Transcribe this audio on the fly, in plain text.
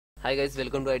Hi guys,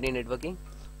 welcome to ID Networking.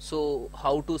 So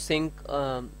how to sync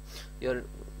your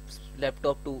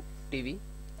laptop to TV?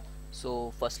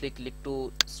 So firstly click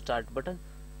to start button,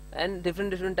 and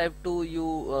different type to you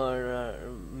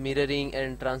mirroring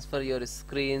and transfer your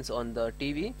screens on the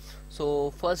TV. So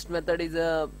first method is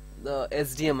the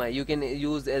HDMI. You can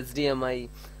use HDMI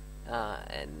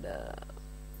and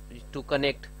to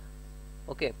connect.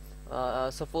 Okay,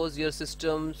 suppose your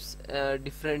system's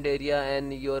different area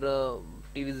and your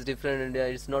TV is different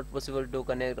area, it's not possible to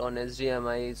connect on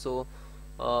HDMI, so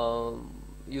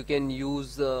you can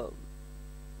use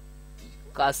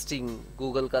casting,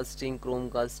 Google casting,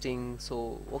 Chromecasting.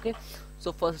 So okay,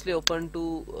 so firstly open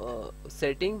to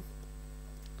setting,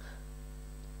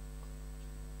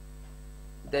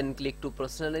 then click to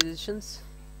personalizations,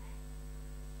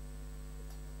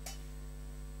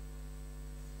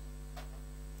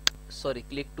 sorry,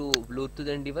 click to Bluetooth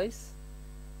and device,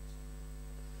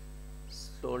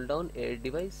 scroll down, add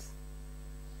device,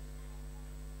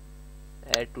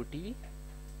 add to TV,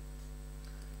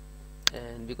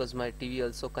 and because my TV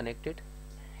also connected,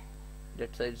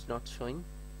 that's why it's not showing.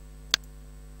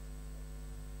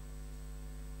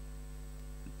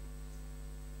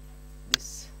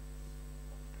 This,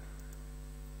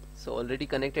 so already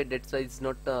connected, that's why it's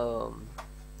not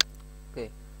okay.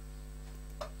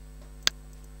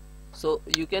 So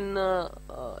you can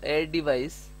add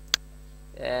device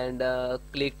and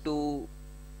click to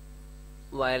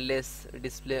wireless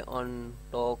display on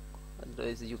talk,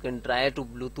 otherwise you can try to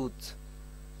Bluetooth,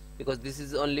 because this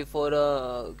is only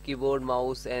for keyboard,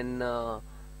 mouse and uh,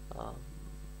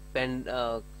 pen,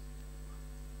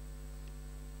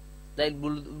 like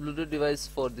Bluetooth device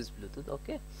for this Bluetooth.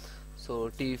 Okay,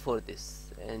 so TV for this,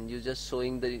 and you just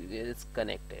showing the it's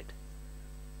connected.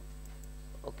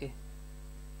 Okay,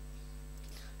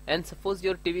 and suppose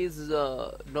your TV is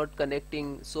not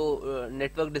connecting, so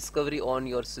network discovery on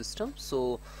your system.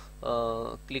 So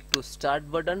click to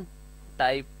start button,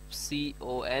 type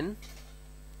CON,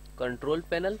 control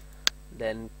panel,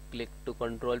 then click to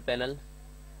control panel,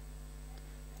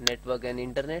 network and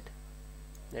internet,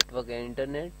 network and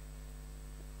internet,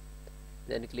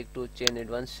 then click to change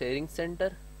advanced sharing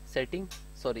center setting,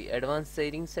 sorry, advanced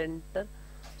sharing center.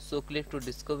 So click to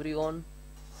discovery on,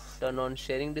 turn on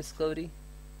sharing discovery.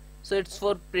 So it's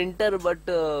for printer, but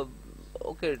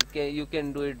okay, you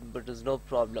can do it, but it's no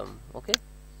problem. Okay,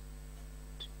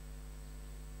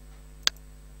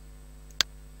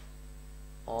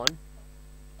 on,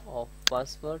 off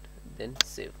password, then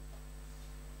save.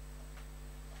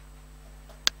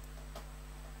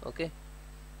 Okay,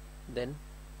 then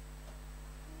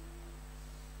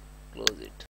close it.